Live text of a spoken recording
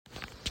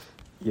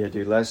Yeah,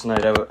 dude. Last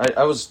night I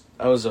was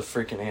a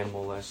freaking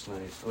animal. Last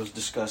night I was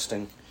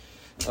disgusting.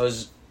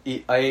 I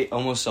ate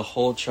almost a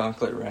whole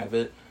chocolate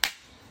rabbit,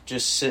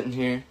 just sitting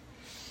here,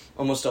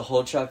 almost a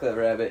whole chocolate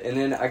rabbit, and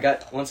then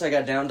once I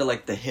got down to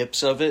like the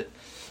hips of it,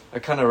 I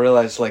kind of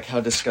realized like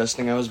how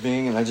disgusting I was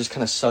being, and I just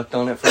kind of sucked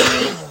on it for a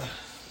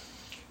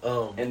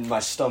minute, and my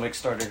stomach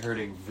started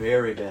hurting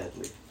very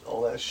badly.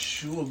 All that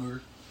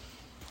sugar.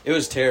 It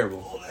was terrible.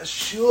 All that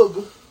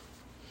sugar.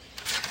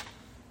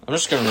 I'm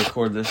just gonna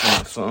record this on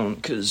my phone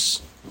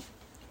because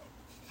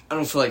I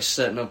don't feel like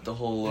setting up the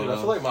whole. Dude, I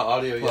feel like my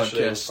audio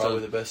yesterday was probably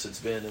stuff. the best it's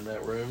been in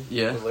that room.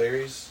 Yeah, with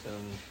Larry's.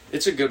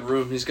 It's a good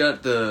room. He's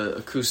got the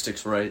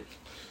acoustics right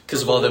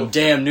because of all them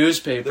damn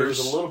newspapers. There was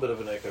a little bit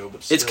of an echo,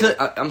 but still. It's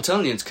I'm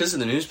telling you, it's because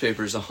of the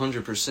newspapers.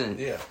 100%.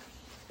 Yeah.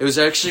 It was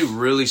actually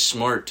really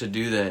smart to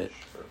do that.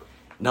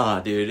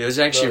 Nah, dude, it was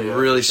actually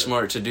really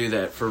smart to do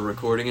that for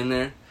recording in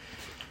there.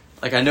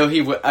 Like I know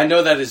I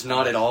know that is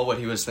not at all what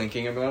he was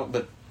thinking about,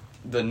 but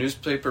the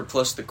newspaper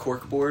plus the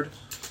corkboard,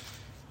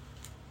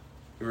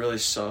 it really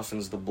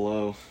softens the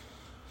blow.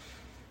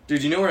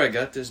 Dude, you know where I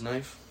got this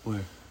knife?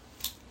 Where?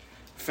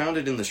 I found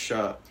it in the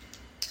shop,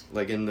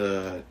 like in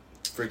the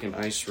freaking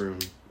ice room,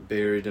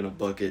 buried in a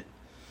bucket.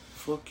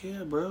 Fuck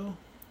yeah, bro.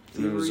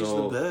 Thievery's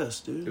the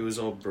best, dude. It was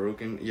all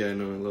broken. Yeah, I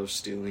know. I love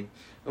stealing.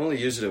 I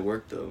only use it at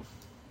work though.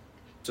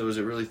 So is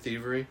it really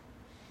thievery?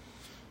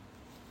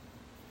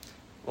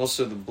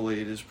 Also, the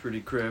blade is pretty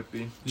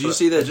crappy. Did you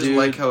see that I just dude?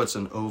 like how it's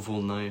an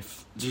oval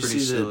knife. It's Did you pretty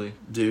see silly.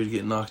 that dude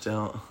get knocked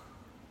out?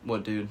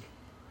 What dude?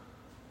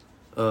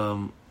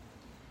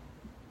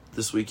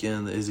 This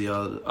weekend, Izzy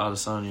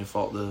Adesanya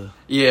fought the...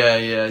 Yeah,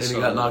 and he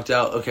got knocked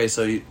out. Okay,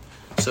 so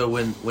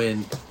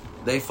when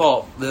they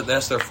fought,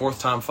 that's their fourth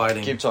time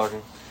fighting. Keep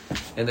talking.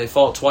 And they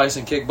fought twice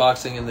in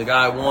kickboxing, and the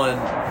guy won.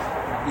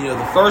 You know,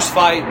 the first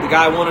fight, the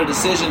guy won a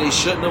decision he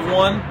shouldn't have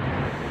won.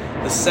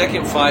 The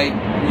second fight,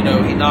 you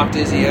know, he knocked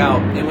Izzy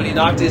out. And when he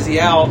knocked Izzy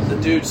out, the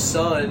dude's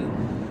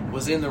son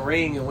was in the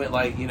ring and went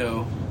like, you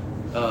know...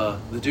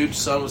 the dude's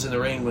son was in the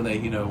ring when they,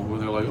 you know, where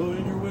they're like, oh,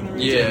 you're winner.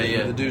 Yeah, and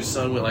yeah. the dude's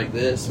son went like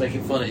this,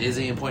 making fun of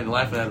Izzy and pointing and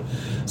laughing at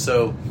him.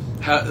 So,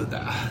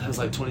 that was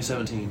like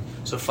 2017.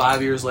 So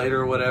 5 years later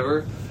or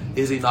whatever,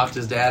 Izzy knocked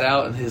his dad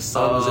out and his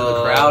son was in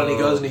the crowd and he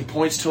goes and he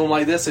points to him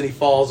like this and he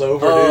falls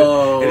over,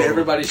 dude. And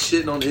everybody's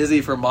shitting on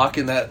Izzy for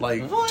mocking that,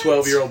 like,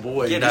 12-year-old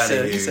boy. Get out of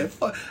here. He said,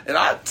 fuck. And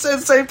I said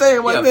the same thing.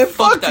 I'm like, man,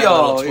 fuck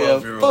y'all.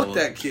 Yeah, fuck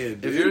that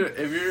kid, dude.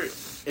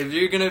 If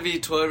you're gonna be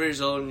 12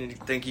 years old and you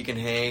think you can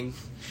hang...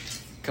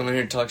 Come in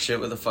here and talk shit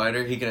with a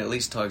fighter, he can at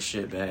least talk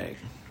shit back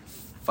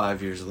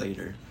 5 years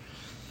later.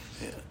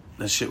 Yeah,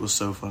 that shit was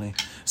so funny.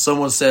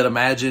 Someone said,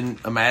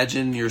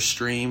 imagine your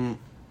stream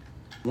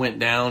went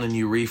down and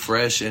you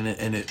refresh and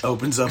it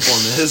opens up on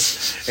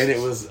this, and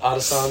it was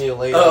Adesanya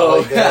laid out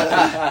like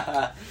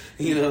that.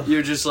 You know?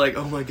 You're just like,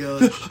 oh my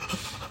god,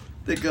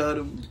 they got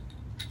him.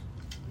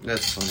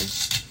 That's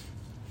funny.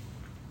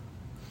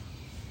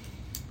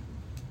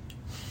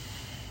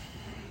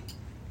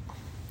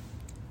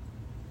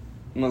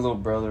 My little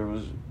brother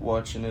was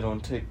watching it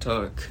on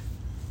TikTok.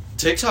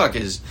 TikTok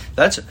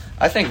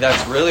I think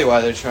that's really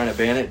why they're trying to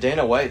ban it.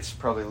 Dana White's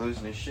probably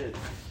losing his shit.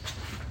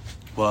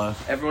 Why?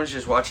 Everyone's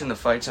just watching the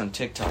fights on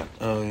TikTok.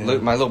 Oh, yeah.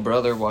 Look, my little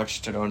brother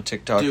watched it on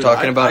TikTok, Dude,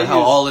 talking about how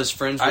all his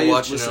friends were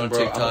watching it on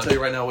TikTok. I'm going to tell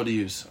you right now what to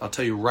use. I'll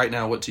tell you right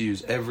now what to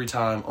use. Every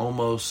time,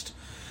 almost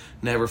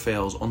never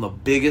fails. On the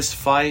biggest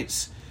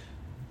fights,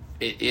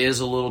 it is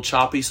a little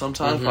choppy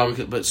sometimes,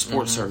 probably, but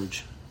Sports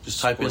Surge. Just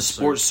type in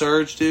Sports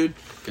Surge, dude.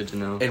 Good to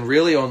know. And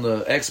really on the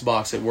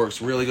Xbox, it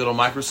works really good on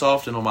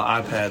Microsoft and on my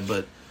iPad,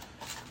 but...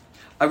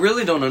 I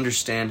really don't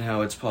understand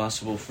how it's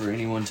possible for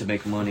anyone to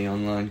make money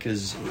online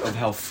because of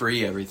how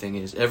free everything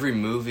is. Every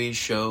movie,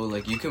 show,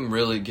 like, you can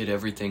really get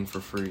everything for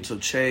free. So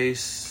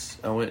Chase,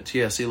 I went to...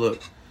 Yeah, see,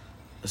 look.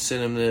 I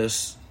sent him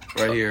this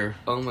right here.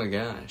 Oh my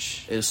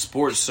gosh. It's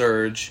Sports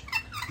Surge.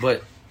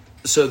 But,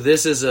 so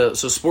this is a...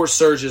 So Sports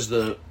Surge is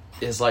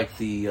like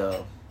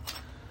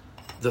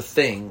the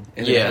thing,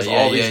 and it has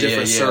all these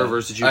different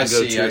servers that you can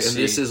go to. And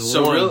this is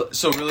one.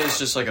 So really, it's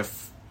just like a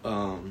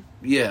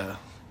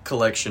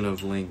collection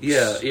of links.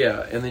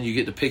 Yeah, and then you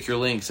get to pick your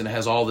links, and it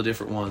has all the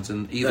different ones.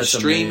 And either That's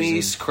Streamies,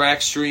 amazing.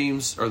 Crack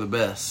Streams are the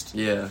best.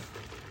 Yeah,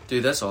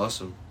 dude, that's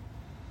awesome.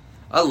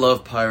 I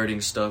love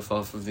pirating stuff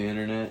off of the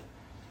internet.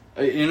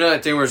 You know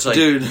that thing where it's like,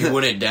 dude, you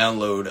wouldn't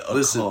download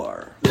a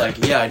car.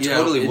 Like, yeah, I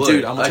totally would.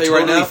 Dude, I'm going to tell you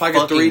right now, if I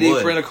could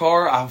 3D print a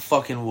car, I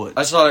fucking would.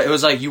 I saw it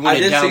was like, you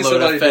wouldn't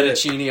download a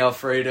fettuccine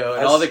Alfredo,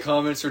 and all the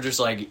comments were just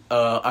like,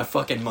 I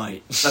fucking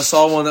might. I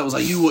saw one that was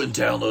like, you wouldn't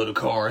download a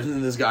car, and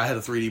then this guy had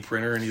a 3D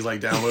printer, and he's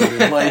like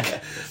downloading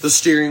like the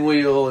steering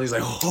wheel, and he's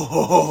like,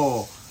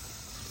 oh,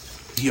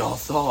 y'all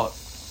thought.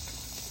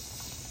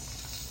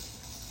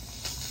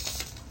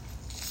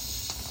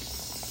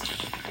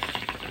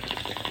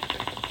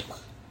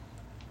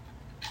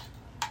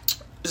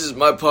 This is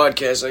my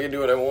podcast. I can do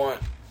what I want.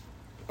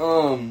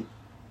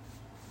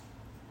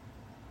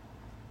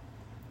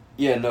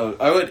 Yeah, no.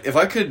 I would if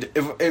I could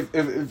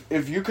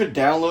if you could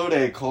download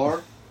a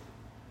car,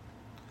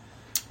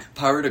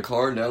 pirate a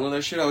car and download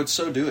that shit, I would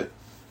so do it.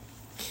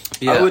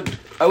 Yeah.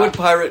 I would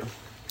pirate.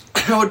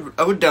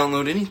 I would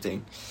download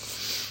anything.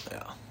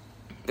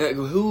 Yeah.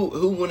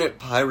 Who wouldn't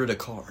pirate a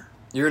car?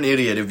 You're an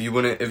idiot if you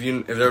wouldn't if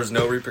there was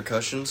no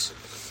repercussions.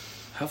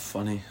 How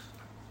funny.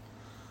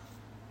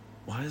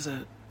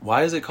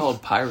 Why is it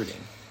called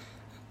pirating?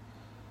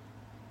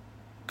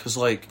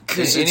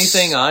 Because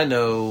anything I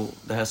know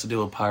that has to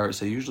do with pirates,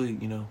 they usually,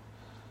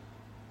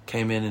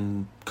 came in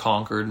and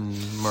conquered and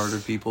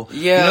murdered people.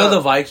 Yeah. You know the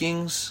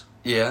Vikings?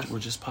 Yeah. Were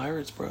just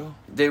pirates, bro.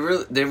 They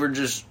were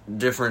just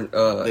different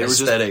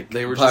aesthetic.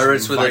 They were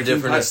pirates just with Viking a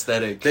different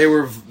aesthetic. They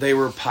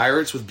were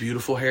pirates with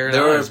beautiful hair and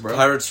eyes, bro. They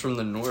were pirates from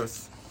the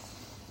north.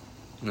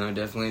 No,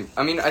 definitely.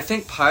 I mean, I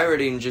think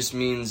pirating just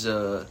means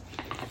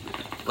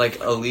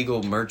like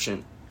illegal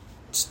merchant,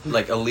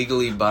 like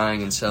illegally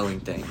buying and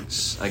selling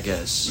things, I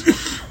guess.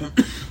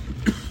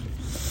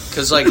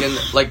 Because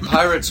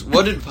pirates,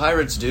 what did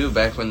pirates do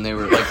back when they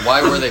were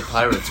why were they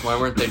pirates? Why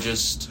weren't they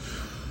just,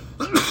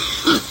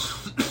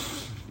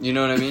 you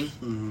know what I mean?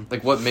 Mm-hmm.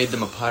 Like, what made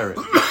them a pirate?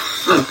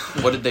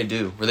 What did they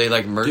do? Were they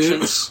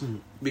merchants?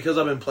 Dude, because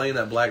I've been playing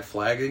that Black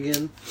Flag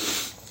again.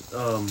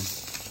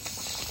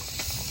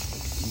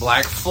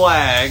 Black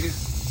Flag.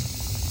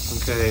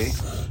 Okay.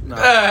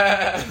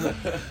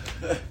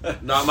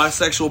 Not my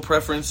sexual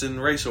preference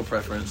and racial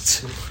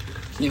preference.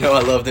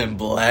 I love them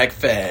black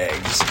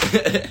fags.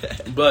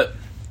 But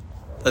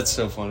that's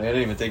so funny. I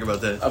didn't even think about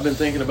that. I've been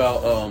thinking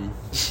about,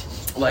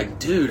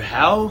 dude,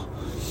 how,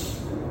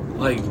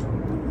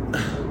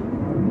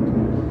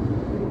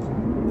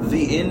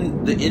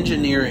 the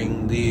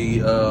engineering,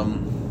 the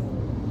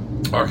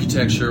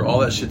architecture,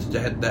 all that shit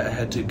that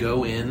had to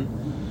go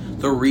in,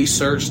 the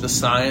research, the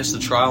science, the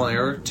trial and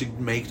error to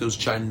make those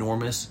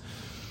ginormous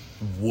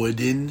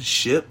wooden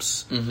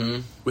ships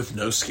with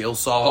no skill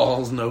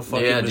saws, no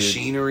fucking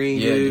machinery,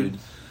 dude.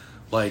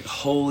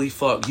 Holy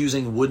fuck,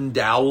 using wooden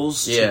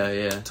dowels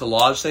to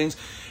lodge things.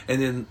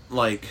 And then,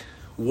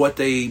 what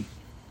they,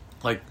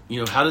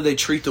 how did they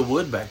treat the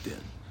wood back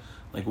then?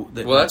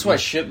 That's why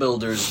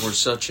shipbuilders were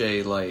such a,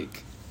 it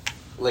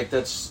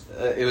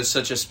was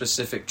such a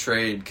specific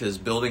trade, because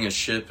building a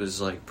ship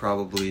is,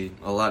 probably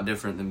a lot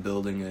different than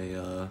building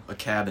a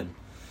cabin.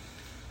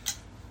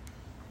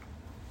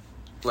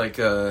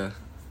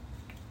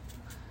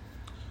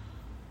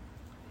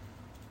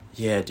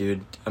 Yeah,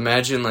 dude.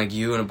 Imagine,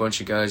 you and a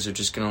bunch of guys are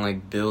just gonna,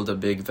 build a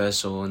big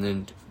vessel and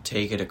then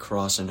take it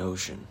across an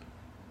ocean.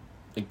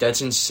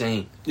 That's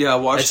insane. Yeah, I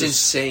watched That's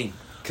insane.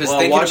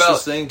 I watched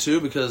this thing, too,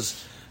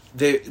 because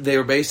they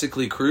were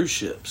basically cruise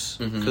ships.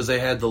 Because they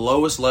had the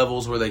lowest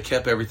levels where they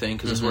kept everything,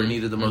 because that's where it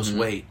needed the most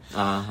weight.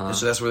 And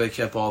so that's where they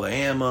kept all the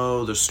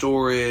ammo, the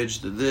storage,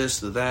 the this,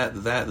 the that,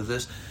 the that, the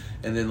this.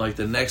 And then,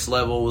 the next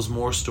level was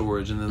more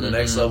storage. And then the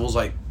next level was,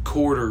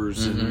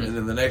 quarters. And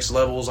then the next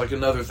level was,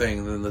 another thing.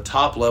 And then the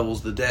top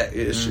level's the deck.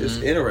 It's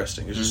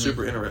interesting. It's just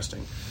super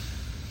interesting.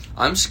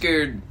 I'm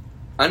scared.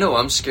 I know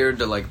I'm scared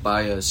to,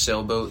 buy a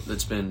sailboat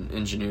that's been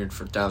engineered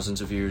for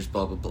thousands of years,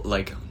 blah, blah,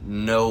 blah.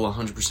 No,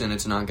 100%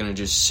 it's not going to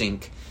just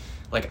sink.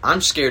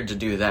 I'm scared to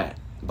do that.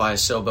 Buy a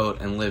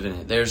sailboat and live in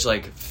it. There's,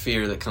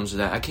 fear that comes with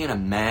that. I can't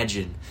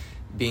imagine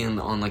being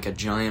on, a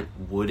giant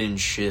wooden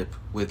ship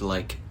with,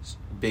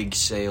 big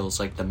sails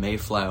like the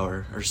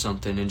Mayflower or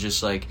something, and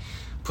just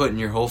putting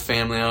your whole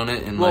family on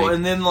it, and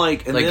then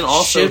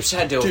also ships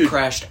had to have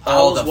crashed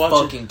all the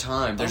fucking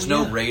time. There's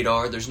no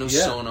radar, there's no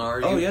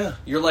sonar.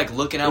 You're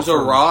looking out. There's a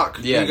rock.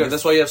 Yeah,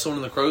 that's why you have someone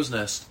in the crow's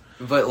nest.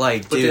 But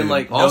then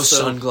no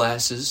also,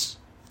 sunglasses.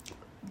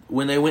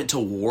 When they went to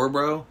war,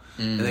 bro,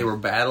 and they were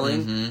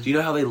battling, do you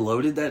know how they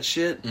loaded that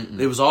shit?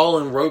 It was all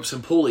in ropes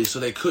and pulleys,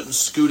 so they couldn't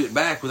scoot it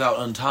back without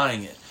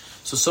untying it.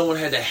 So someone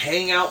had to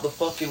hang out the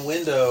fucking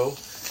window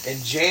and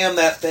jam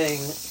that thing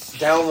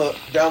down the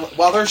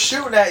while they're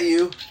shooting at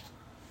you.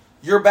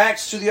 Your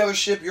back's to the other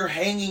ship. You're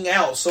hanging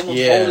out.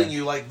 Someone's holding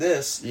you like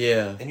this.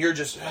 Yeah, and you're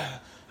just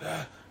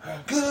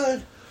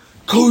good.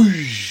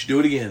 Do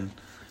it again.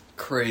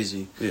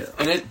 Crazy. Yeah.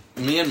 And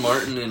me and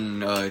Martin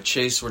and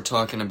Chase were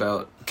talking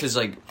about, because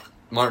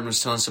Martin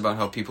was telling us about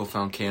how people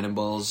found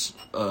cannonballs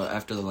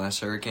after the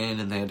last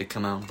hurricane, and they had to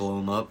come out and blow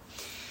them up.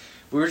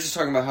 We were just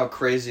talking about how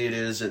crazy it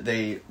is that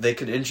they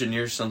could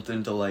engineer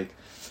something to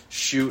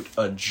shoot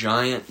a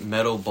giant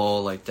metal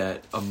ball like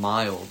that a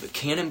mile. The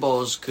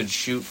cannonballs could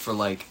shoot for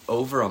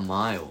over a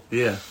mile.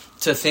 Yeah.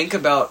 To think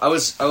about, I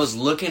was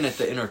looking at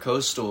the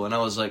intercoastal, and I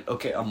was like,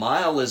 okay, a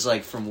mile is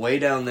from way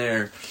down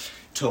there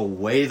to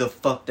way the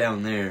fuck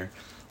down there.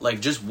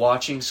 Just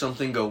watching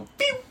something go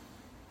pew,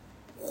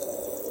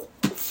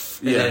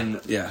 and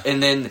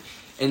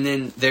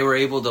then they were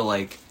able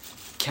to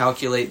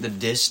calculate the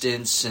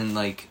distance and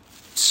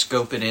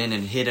scope it in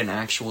and hit an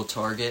actual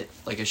target,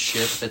 a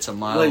ship that's a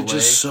mile away.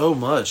 Just so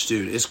much,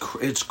 dude. It's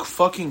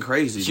fucking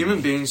crazy. Human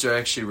beings are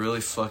actually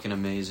really fucking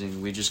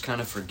amazing. We just kind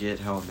of forget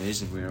how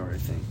amazing we are, I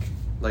think.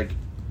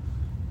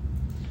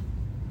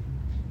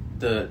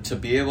 To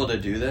be able to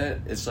do that,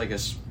 it's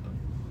it's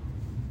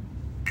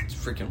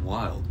freaking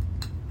wild.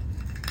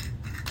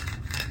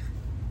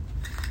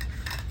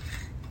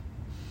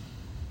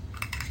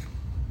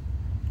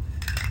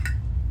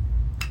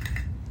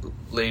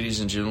 Ladies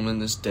and gentlemen,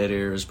 this dead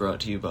air is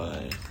brought to you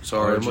by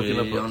Sorry, I'm RJ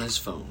looking up on his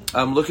phone.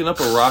 I'm looking up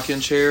a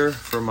rocking chair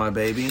for my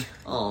baby.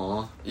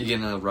 Aw, you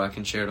getting a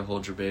rocking chair to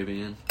hold your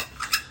baby in?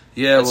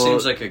 Yeah, That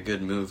seems like a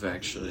good move,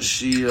 actually.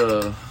 She's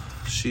I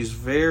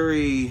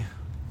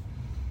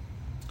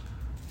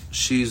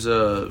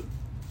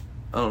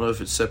don't know if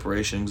it's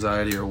separation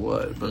anxiety or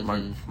what, but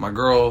my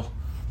girl,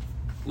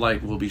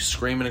 like, will be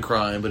screaming and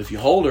crying, but if you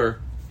hold her,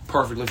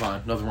 perfectly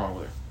fine, nothing wrong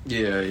with her.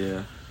 Yeah,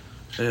 yeah.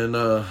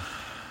 And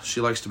she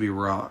likes to be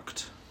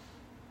rocked.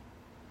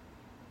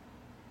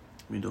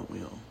 I mean, don't we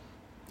all?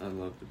 I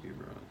love to be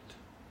rocked.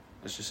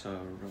 That's just how I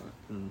rock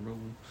and roll.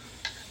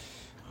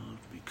 I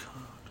love to be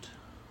cocked.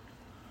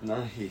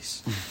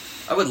 Nice.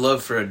 I would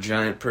love for a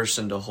giant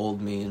person to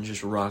hold me and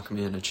just rock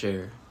me in a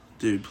chair.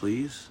 Dude,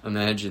 please.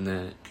 Imagine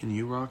that. Can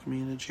you rock me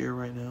in a chair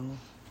right now?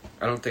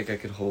 I don't think I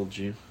could hold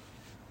you.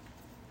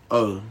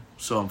 Oh,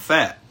 so I'm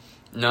fat.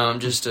 No, I'm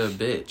just a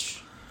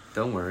bitch.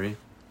 Don't worry.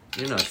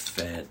 You're not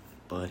fat,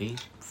 buddy.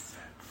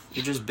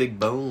 You're just big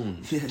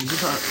boned. Yeah,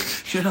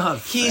 you're not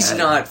He's fat,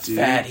 not dude.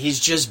 fat. He's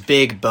just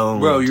big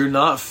boned. Bro, you're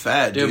not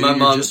fat, dude. My You're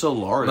mom, just a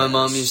large. My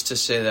mom used to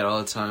say that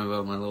all the time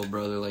about my little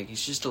brother. Like,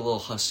 he's just a little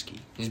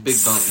husky. He's big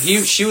boned.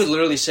 She would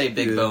literally say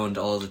big boned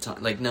all the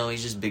time. Like, no,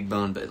 he's just big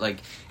boned. But, like,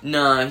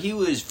 nah, he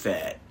was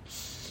fat.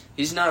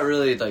 He's not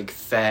really, like,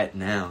 fat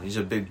now. He's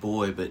a big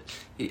boy. But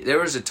there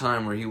was a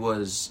time where he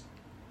was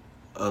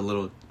a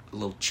little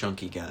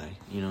chunky guy.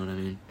 You know what I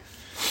mean?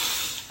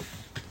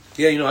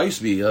 Yeah, I used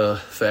to be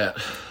fat.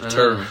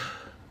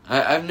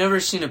 I've never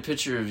seen a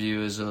picture of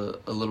you as a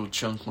little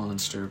chunk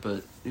monster,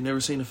 but... You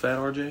never seen a fat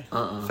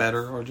RJ?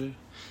 Fatter RJ?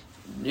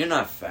 You're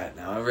not fat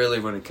now. I really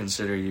wouldn't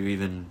consider you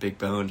even big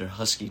boned or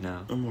husky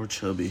now. I'm more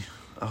chubby.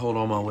 I hold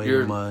all my weight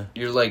in my...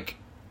 You're like...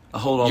 I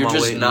hold all you're my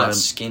just weight not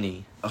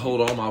skinny. I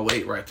hold all my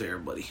weight right there,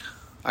 buddy.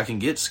 I can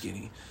get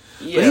skinny.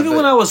 Yeah, but even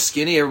when I was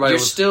skinny, everybody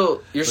was...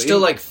 You're still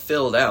like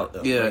filled out,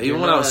 though. Yeah, like, even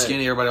when I was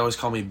skinny, everybody always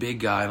called me big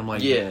guy, and I'm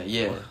like...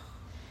 Yeah. What?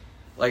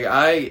 Like,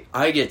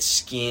 I get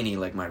skinny,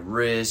 like, my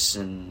wrists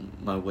and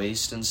my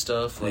waist and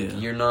stuff.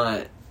 Like, you're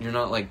not,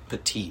 like,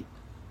 petite.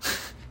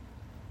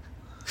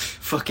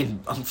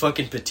 I'm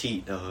fucking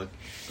petite, dog.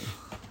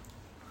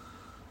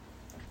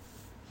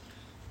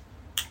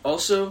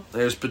 Also...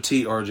 There's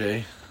petite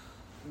RJ.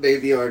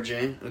 Baby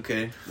RJ,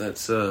 okay.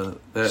 That's,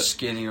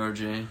 Skinny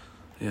RJ.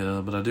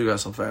 Yeah, but I do got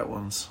some fat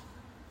ones.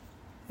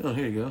 Oh,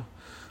 here you go.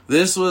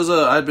 This was,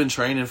 I'd been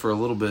training for a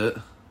little bit.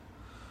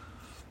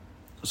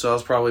 So I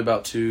was probably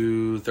about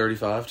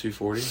 235,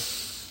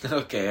 240.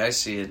 Okay, I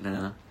see it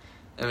now.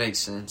 That makes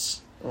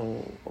sense.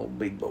 Oh,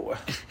 big boy.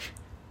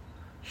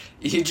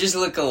 You just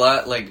look a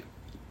lot like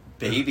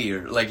baby,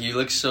 or like you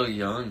look so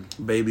young.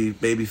 Baby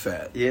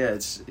fat. Yeah,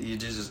 you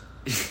just.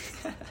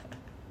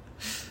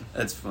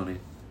 That's funny.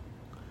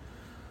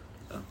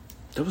 Oh.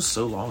 It was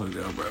so long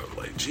ago, bro.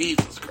 Like,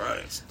 Jesus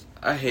Christ.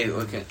 I hate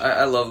looking.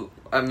 I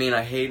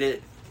hate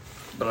it.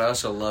 But I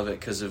also love it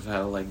because of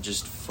how, like,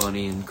 just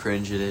funny and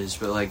cringe it is.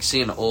 But, like,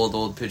 seeing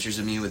old pictures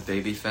of me with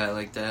baby fat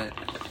like that,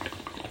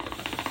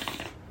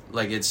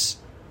 like, it's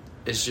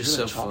just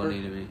so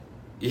funny to me.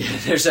 Yeah,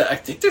 I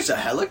think there's a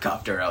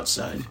helicopter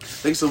outside. I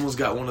think someone's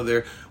got one of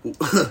their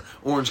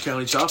Orange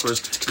County choppers.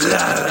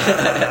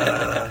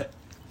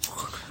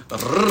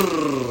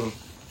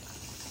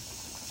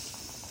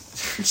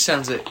 It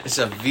sounds like it's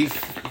a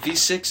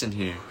V6 in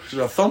here.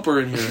 There's a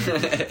thumper in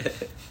here.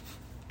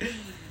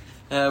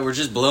 We're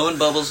just blowing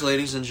bubbles,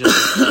 ladies and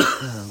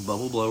gentlemen.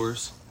 Bubble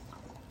blowers.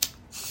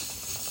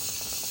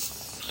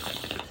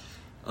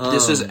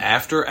 This is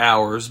after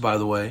hours, by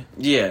the way.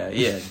 Yeah,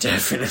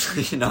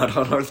 definitely not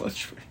on our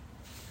lunch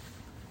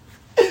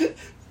break.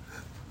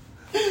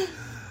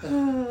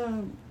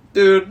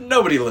 Dude,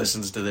 nobody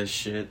listens to this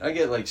shit. I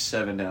get like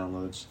 7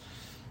 downloads.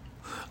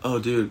 Oh,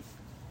 dude.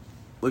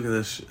 Look at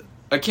this shit.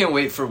 I can't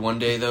wait for one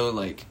day, though,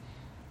 like...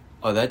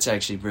 Oh, that's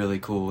actually really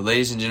cool.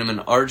 Ladies and gentlemen,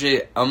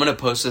 RJ, I'm going to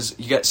post this.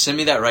 Send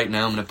me that right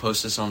now. I'm going to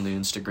post this on the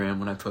Instagram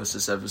when I post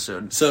this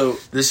episode. So,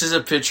 this is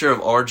a picture of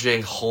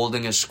RJ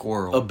holding a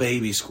squirrel. A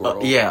baby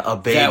squirrel. A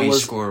baby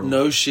squirrel.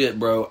 No shit,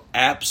 bro.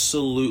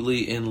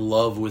 Absolutely in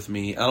love with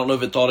me. I don't know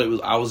if it thought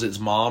I was its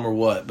mom or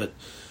what, but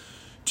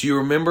do you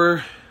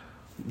remember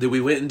that we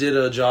went and did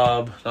a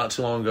job not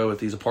too long ago at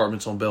these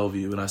apartments on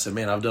Bellevue, and I said,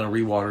 man, I've done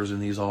rewaters in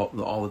these all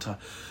the time.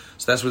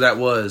 So that's where that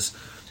was.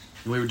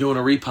 We were doing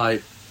a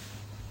repipe.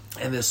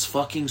 And this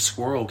fucking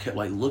squirrel kept,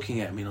 like, looking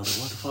at me. And I was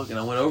like, what the fuck? And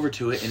I went over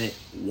to it, and it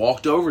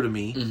walked over to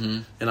me. Mm-hmm.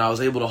 And I was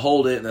able to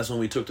hold it, and that's when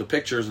we took the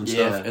pictures and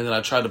stuff. And then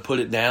I tried to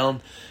put it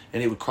down,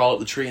 and it would crawl up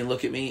the tree and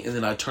look at me. And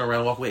then I'd turn around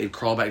and walk away. It'd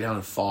crawl back down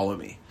and follow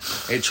me.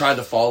 It tried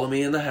to follow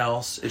me in the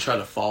house. It tried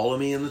to follow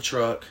me in the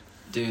truck.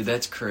 Dude,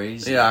 that's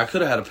crazy. Yeah, I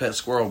could have had a pet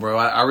squirrel, bro.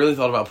 I really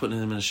thought about putting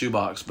him in a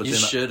shoebox. But you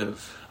should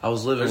have. I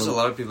was living There's a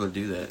lot of people that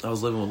do that. I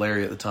was living with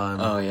Larry at the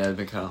time. Oh, yeah, it'd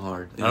be kind of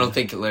hard. Yeah. I don't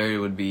think Larry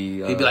would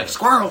be... He'd be like,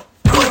 squirrel!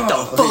 What the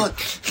fuck?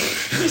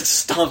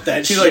 Stomp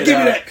that shit. He's like, give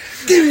me that!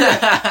 Give me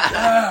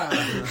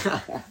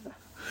that!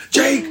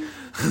 Jake!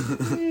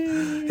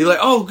 He's like,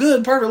 oh,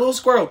 good, perfect, little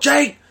squirrel.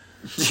 Jake!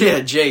 Yeah,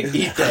 Jake,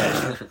 eat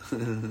that.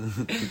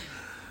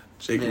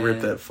 Jake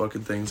ripped that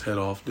fucking thing's head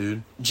off,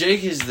 dude.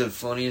 Jake is the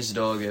funniest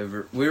dog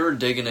ever. We were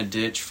digging a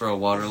ditch for a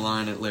water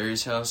line at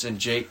Larry's house, and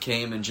Jake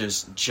came and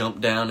just jumped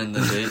down in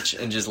the ditch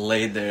and just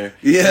laid there.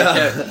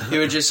 Yeah. He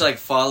would just, like,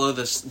 follow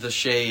the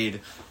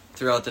shade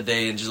throughout the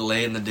day and just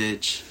lay in the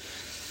ditch.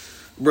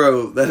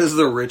 Bro, that is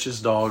the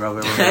richest dog I've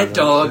ever heard That of.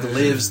 dog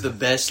lives the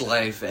best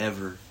life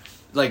ever.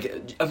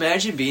 Like,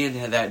 imagine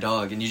being that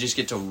dog, and you just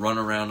get to run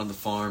around on the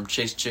farm,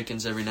 chase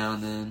chickens every now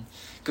and then.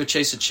 Go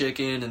chase a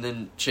chicken, and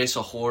then chase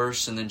a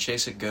horse, and then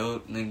chase a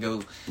goat, and then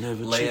go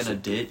lay in a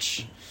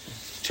ditch.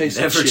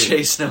 Never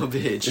chase no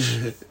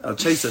bitch. I'll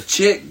chase a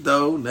chick,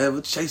 though. Never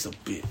chase a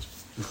bitch.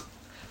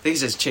 I think it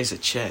says chase a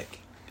chick.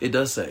 It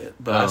does say it,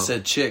 but I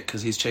said chick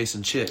because he's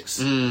chasing chicks.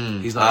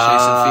 He's not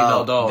chasing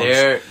female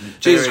dogs.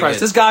 Jesus Christ,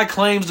 this guy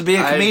claims to be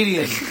a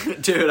comedian.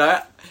 Dude,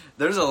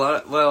 there's a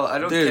lot. Well, I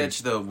don't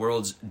catch the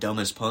world's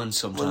dumbest puns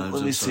sometimes.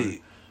 Let me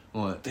see.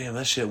 What? Damn,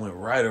 that shit went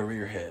right over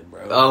your head,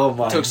 bro. Oh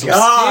my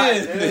God.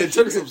 It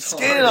took some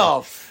skin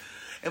off.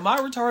 Am I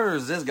retarded or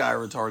is this guy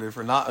retarded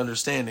for not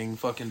understanding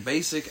fucking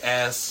basic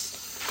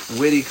ass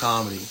witty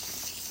comedy?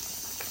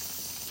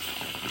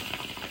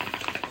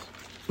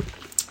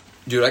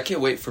 Dude, I can't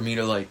wait for me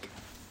to like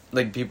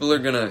people are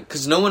gonna,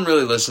 because no one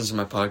really listens to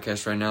my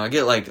podcast right now. I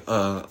get like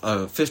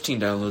 15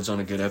 downloads on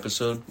a good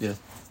episode. Yeah.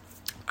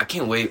 I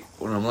can't wait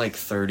when I'm like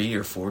 30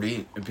 or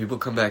 40 and people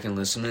come back and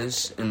listen to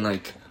this and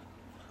like.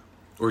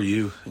 Or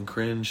you, and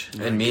cringe.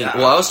 And me.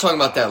 Well, I was talking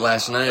about that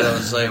last night. I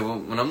was like, well,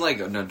 when I'm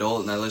like an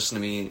adult and I listen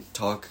to me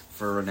talk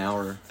for an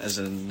hour as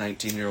a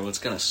 19-year-old, it's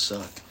gonna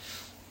suck.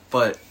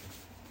 But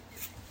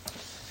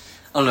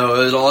I don't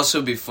know. It'll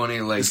also be funny,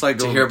 like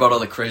to hear about all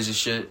the crazy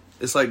shit.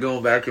 It's like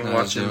going back and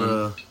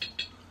watching.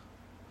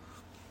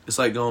 It's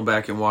like going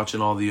back and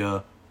watching all the.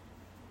 Yeah,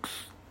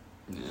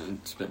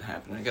 it's been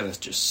happening. I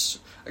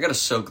gotta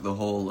soak the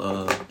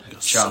whole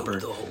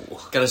chopper.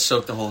 Gotta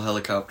soak the whole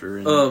helicopter.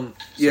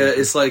 Yeah,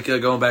 it's like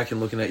going back and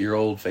looking at your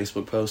old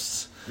Facebook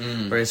posts or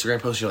Instagram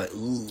posts. You're like,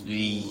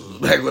 ooh.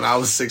 Back when I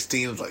was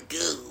 16, it was like,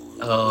 ooh.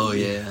 Oh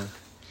yeah.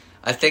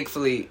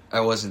 Thankfully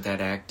I wasn't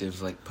that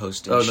active, like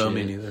posting. Oh no,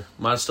 me neither.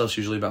 My stuff's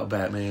usually about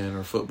Batman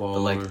or football.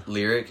 But like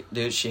Lyric,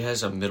 dude, she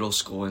has a middle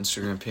school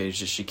Instagram page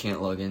that she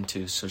can't log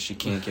into, so she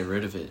can't get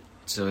rid of it.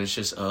 So it's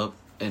just up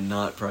and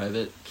not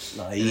private.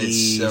 Nice. And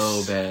it's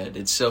so bad.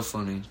 It's so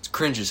funny. It's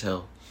cringe as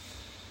hell.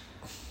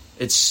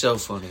 It's so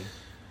funny.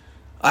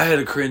 I had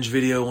a cringe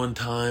video one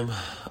time.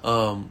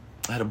 I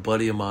had a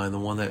buddy of mine, the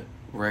one that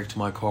wrecked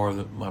my car,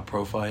 my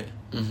pro fight.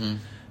 Mm-hmm.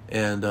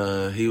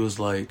 And he was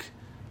like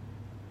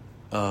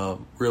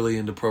really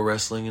into pro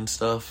wrestling and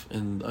stuff.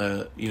 And,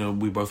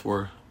 we both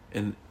were.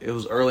 And it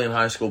was early in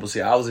high school, but see,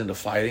 I was into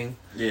fighting.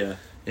 Yeah.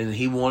 And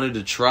he wanted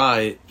to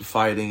try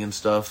fighting and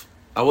stuff.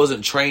 I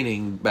wasn't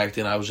training back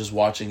then. I was just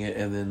watching it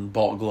and then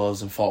bought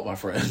gloves and fought my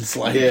friends.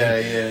 Like, yeah.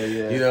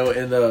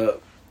 And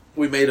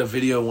we made a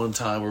video one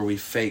time where we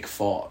fake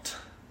fought.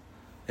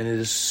 And it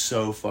is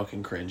so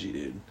fucking cringy,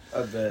 dude.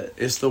 I bet.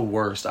 It's the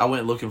worst. I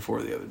went looking for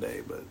it the other day,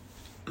 but...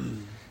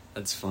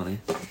 That's funny.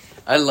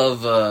 I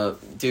love,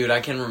 dude, I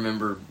can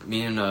remember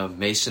me and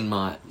Mason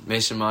Mott.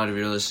 Mason Mott, if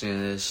you're listening to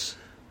this.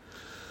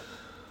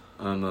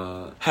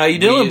 How you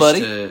doing,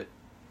 buddy?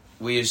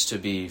 We used to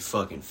be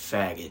fucking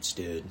faggots,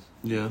 dude.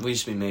 Yeah. We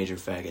used to be major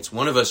faggots.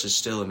 One of us is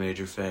still a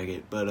major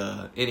faggot,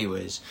 but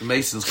anyways.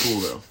 Mason's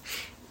cool, though.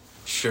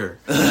 Sure.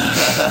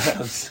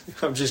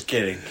 I'm just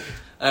kidding.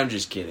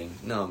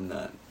 No, I'm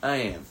not. I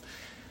am.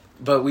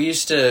 But we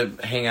used to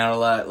hang out a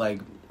lot, like,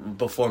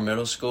 before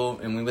middle school,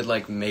 and we would,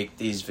 like, make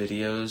these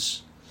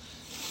videos.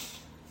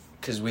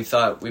 Because we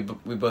thought, we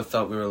both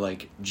thought we were,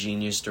 like,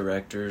 genius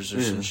directors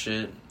or some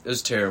shit. It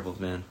was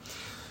terrible, man.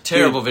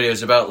 Terrible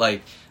videos about,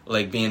 like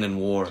being in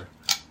war.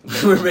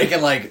 We're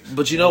making like,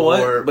 but you know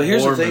what? But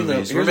here's the thing,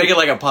 movies. though. We're making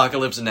like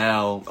Apocalypse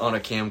Now on a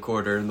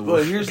camcorder in the war.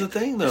 But here's the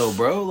thing, though,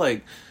 bro.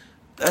 Like,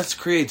 that's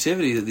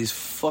creativity that these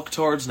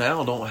fucktards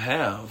now don't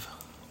have.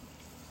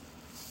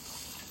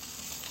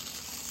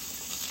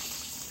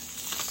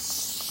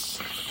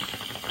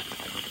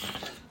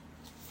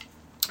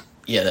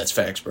 Yeah, that's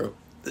facts, bro.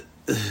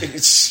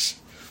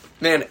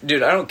 Man,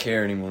 dude, I don't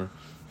care anymore.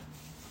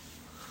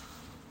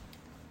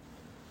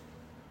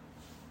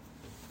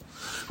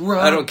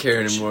 Right. I don't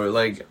care anymore.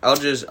 Like, I'll.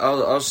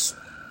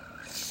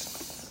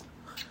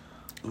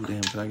 Ooh,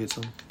 damn, can I get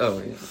some? Oh,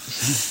 yeah.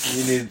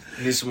 You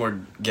need some more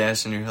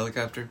gas in your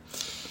helicopter?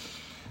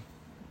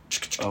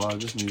 Oh, I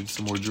just need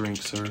some more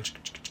drinks, sir.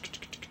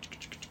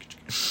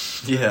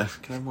 Yeah.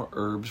 Can I have more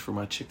herbs for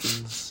my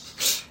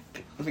chickens?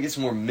 Let me get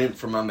some more mint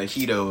for my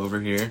mojito over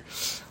here.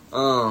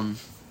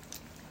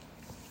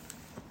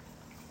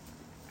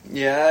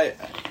 Yeah,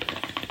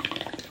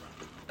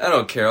 I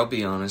don't care. I'll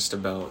be honest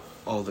about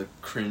all the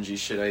cringy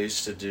shit I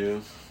used to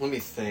do. Let me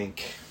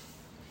think.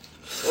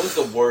 What was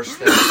the worst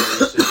thing I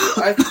used to do?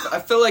 I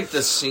feel like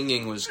the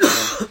singing was kind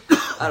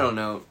of... I don't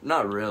know.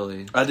 Not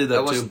really. I did that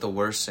too. That wasn't the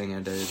worst thing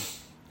I did.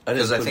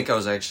 Because I think I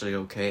was actually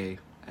okay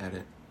at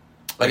it.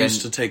 Like, I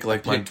used to take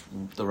like I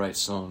picked the right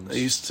songs. I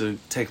used to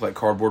take like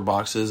cardboard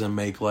boxes and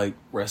make like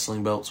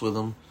wrestling belts with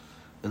them.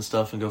 and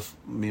stuff, and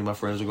me and my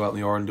friends would go out in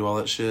the yard and do all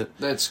that shit.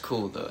 That's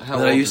cool though. How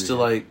And old I used were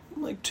to you?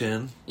 like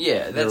 10.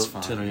 Yeah, that's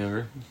fine. 10 or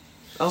younger.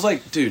 I was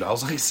like, dude, I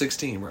was like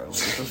 16, bro. What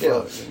the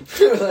Yeah.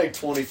 fuck? Like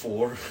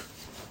 24.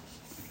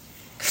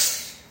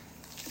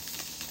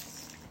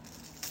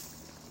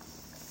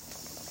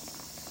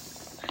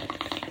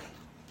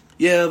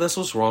 Yeah, that's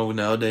what's wrong with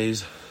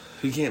nowadays.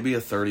 You can't be a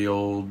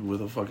 30-year-old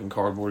with a fucking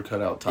cardboard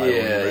cutout title in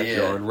your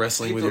backyard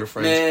wrestling with your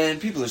friends. Man,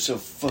 people are so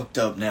fucked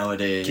up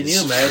nowadays. Can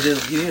you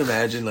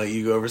imagine? Like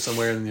you go over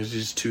somewhere and there's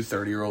just two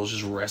 30-year-olds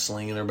just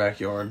wrestling in their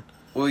backyard?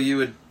 Well, you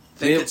would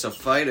think it's a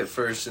fight at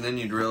first, and then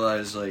you'd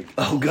realize, like,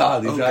 oh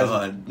god, these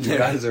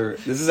guys are.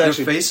 This is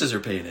actually their faces are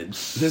painted.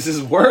 This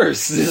is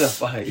worse than a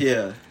fight.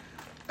 Yeah,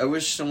 I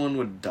wish someone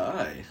would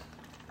die.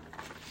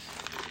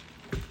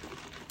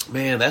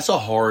 Man, that's a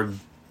hard.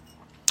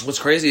 What's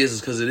crazy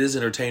is because it is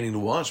entertaining to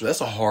watch, but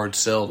that's a hard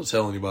sell to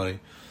tell anybody.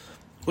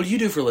 What do you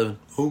do for a living?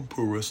 Oh, I'm a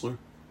pro wrestler.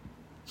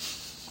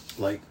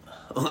 Like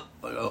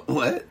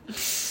what?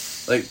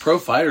 Like, pro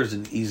fighter's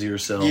an easier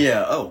sell.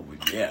 Yeah, oh,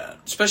 yeah.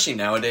 Especially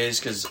nowadays,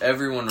 because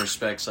everyone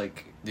respects,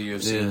 like, the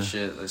UFC and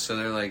shit. So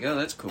they're like, oh,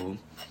 that's cool.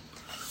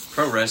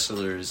 Pro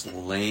wrestler is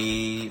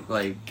lame.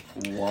 Like,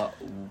 what?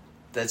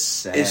 That's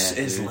sad.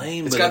 It's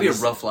lame, It's but gotta be a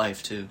rough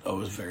life, too.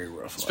 Oh, it's very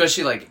rough.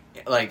 Especially,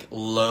 like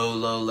low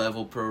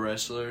level pro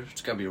wrestler.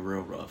 It's gotta be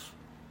real rough.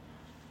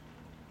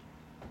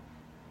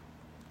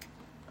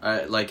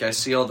 I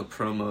see all the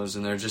promos,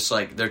 and they're just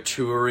like, they're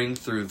touring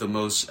through the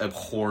most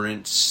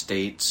abhorrent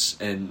states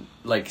and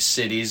like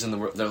cities in the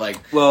world. They're like,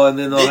 well, and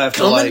then they'll have to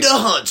coming to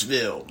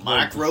Huntsville,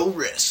 micro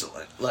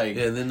wrestling, like,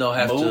 yeah, and then they'll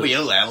have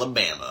Mobile,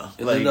 Alabama.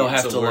 And like, then they'll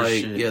have it's to the worst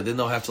like, shit. yeah, then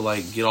they'll have to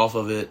like get off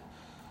of it,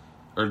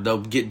 or they'll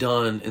get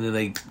done, and then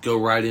they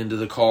go right into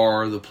the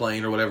car or the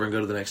plane or whatever and go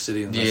to the next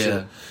city and that's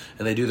it.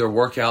 And they do their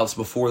workouts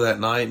before that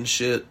night and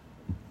shit.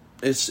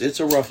 It's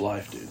a rough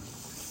life, dude.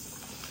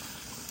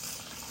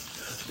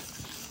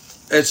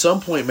 At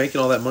some point, making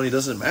all that money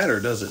doesn't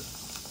matter, does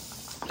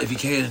it? If you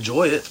can't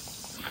enjoy it,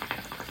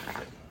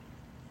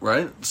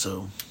 right?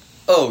 So,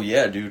 oh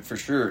yeah, dude, for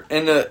sure.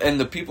 And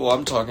the people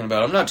I'm talking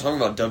about, I'm not talking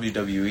about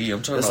WWE.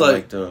 I'm talking about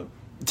like the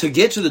to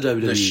get to the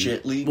WWE, the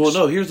shit leagues. Well,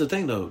 no, here's the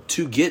thing though.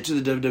 To get to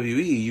the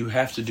WWE, you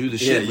have to do the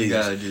shit leagues. You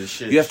gotta do the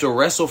shit. You have to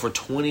wrestle for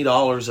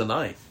 $20 a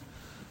night.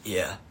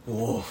 Yeah.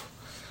 Whoa.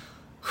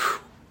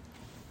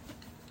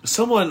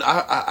 Someone,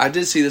 I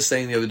did see this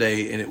thing the other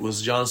day, and it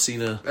was John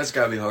Cena. That's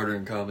gotta be harder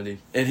in comedy.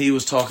 And he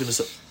was talking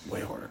to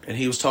way harder. And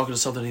he was talking to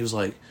something. He was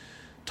like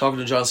talking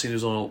to John Cena, who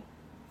was on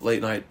a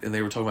late night, and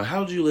they were talking about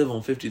how do you live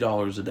on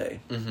 $50 a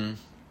day. Mm-hmm.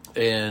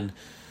 And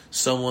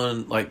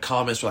someone like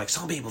comments were like,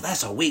 some people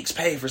that's a week's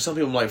pay for some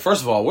people. I'm like,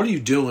 first of all, what are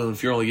you doing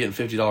if you're only getting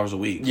 $50 a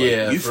week?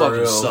 Like, you fucking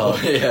real.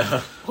 suck.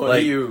 Yeah.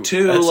 Like,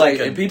 two, like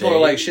and people are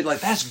like shit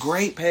like that's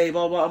great pay,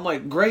 blah blah. I'm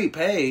like, great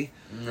pay?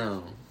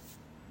 No.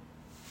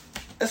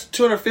 That's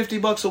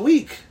 $250 a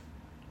week.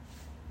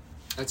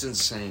 That's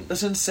insane.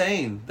 That's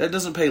insane. That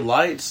doesn't pay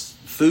lights,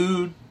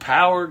 food,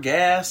 power,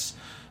 gas,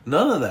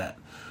 none of that.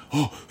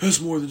 Oh, that's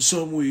more than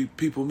some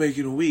people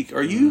making a week.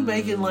 Are you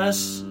making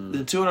less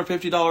than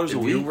 $250 a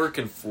week? If you're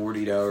working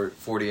 40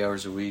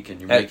 hours a week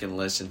and you're making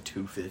less than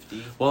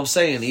 $250. Well, I'm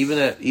saying even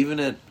at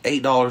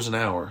 $8 an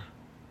hour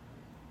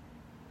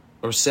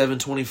or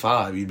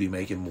 $7.25, you'd be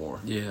making more.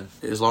 Yeah.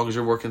 As long as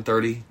you're working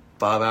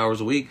 35 hours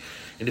a week.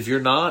 And if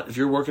you're not, if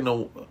you're working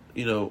a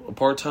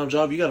part-time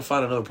job, you got to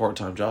find another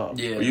part-time job.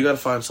 Yeah. Or you got to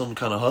find some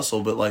kind of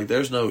hustle, but like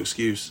there's no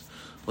excuse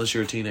unless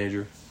you're a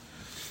teenager.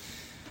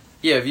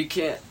 Yeah,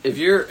 if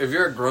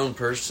you're a grown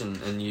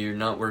person and you're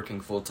not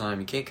working full time,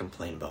 you can't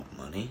complain about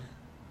money.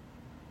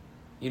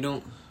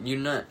 If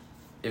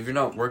you're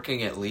not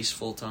working at least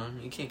full time,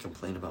 you can't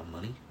complain about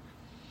money.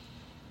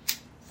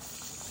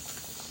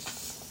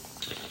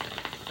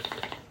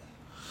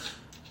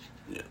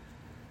 Yeah.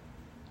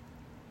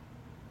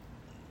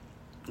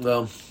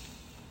 Well,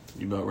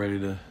 you about ready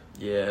to?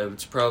 Yeah,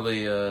 it's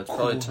probably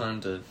time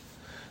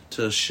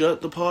to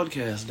shut the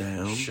podcast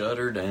down. Shut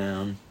her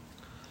down.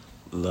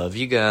 Love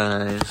you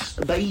guys.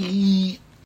 Bye.